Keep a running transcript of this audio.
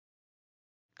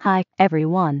Hi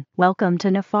everyone, welcome to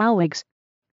NFLW-016.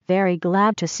 Very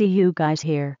glad to see you guys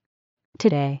here.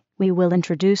 Today, we will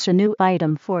introduce a new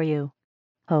item for you.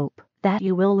 Hope that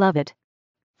you will love it.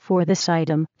 For this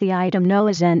item, the item known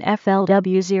as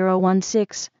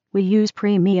NFLW-016, we use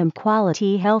premium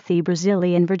quality healthy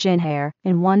Brazilian virgin hair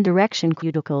in one direction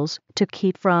cuticles to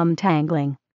keep from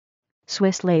tangling.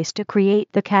 Swiss lace to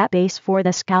create the cap base for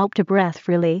the scalp to breathe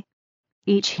freely.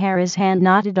 Each hair is hand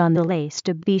knotted on the lace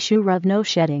to be sure of no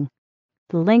shedding.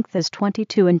 The length is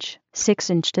 22 inch, 6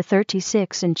 inch to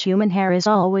 36 inch human hair is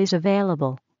always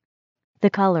available. The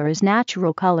color is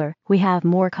natural color. We have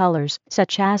more colors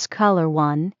such as color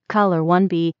 1, color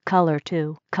 1B, color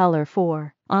 2, color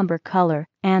 4, umber color,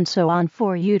 and so on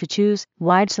for you to choose,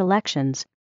 wide selections.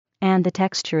 And the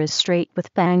texture is straight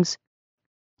with bangs.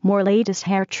 More latest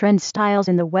hair trend styles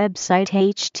in the website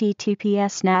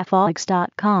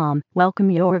https://naflw-016.com. Welcome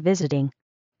your visiting.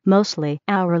 Mostly,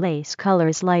 our lace color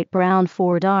is light brown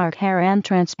for dark hair and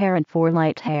transparent for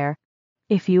light hair.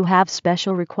 If you have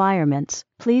special requirements,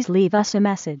 please leave us a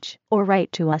message or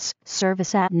write to us,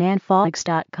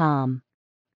 service@naflw-016.com.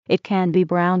 It can be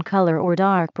brown color or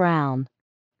dark brown.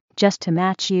 Just to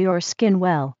match your skin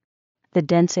well. The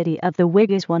density of the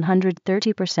wig is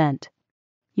 130%.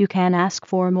 You can ask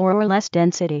for more or less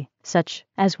density, such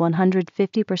as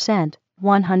 150%,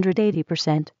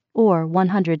 180%, or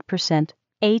 100%,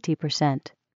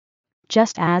 80%.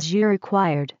 Just as you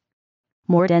required.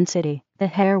 More density, the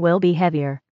hair will be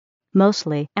heavier.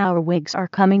 Mostly, our wigs are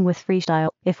coming with freestyle.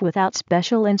 If without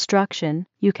special instruction,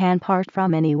 you can part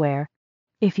from anywhere.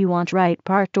 If you want right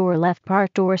part or left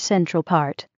part or central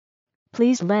part,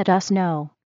 please let us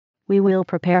know. We will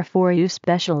prepare for you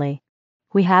specially.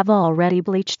 We have already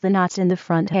bleached the knots in the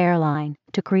front hairline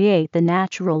to create the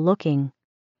natural looking.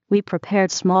 We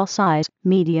prepared small size,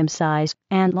 medium size,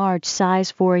 and large size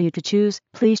for you to choose.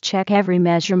 Please check every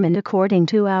measurement according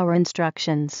to our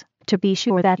instructions to be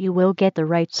sure that you will get the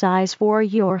right size for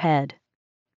your head.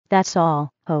 That's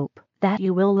all. Hope that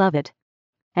you will love it.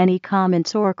 Any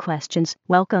comments or questions,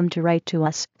 welcome to write to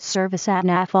us,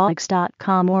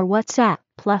 service@naflw-016.com or WhatsApp,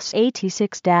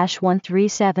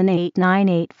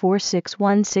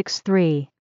 +86-137898466163.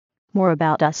 More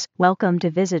about us, welcome to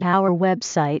visit our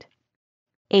website,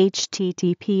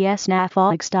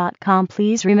 https://naflw-016.com.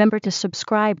 Please remember to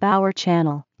subscribe our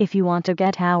channel if you want to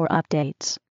get our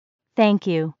updates. Thank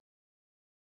you.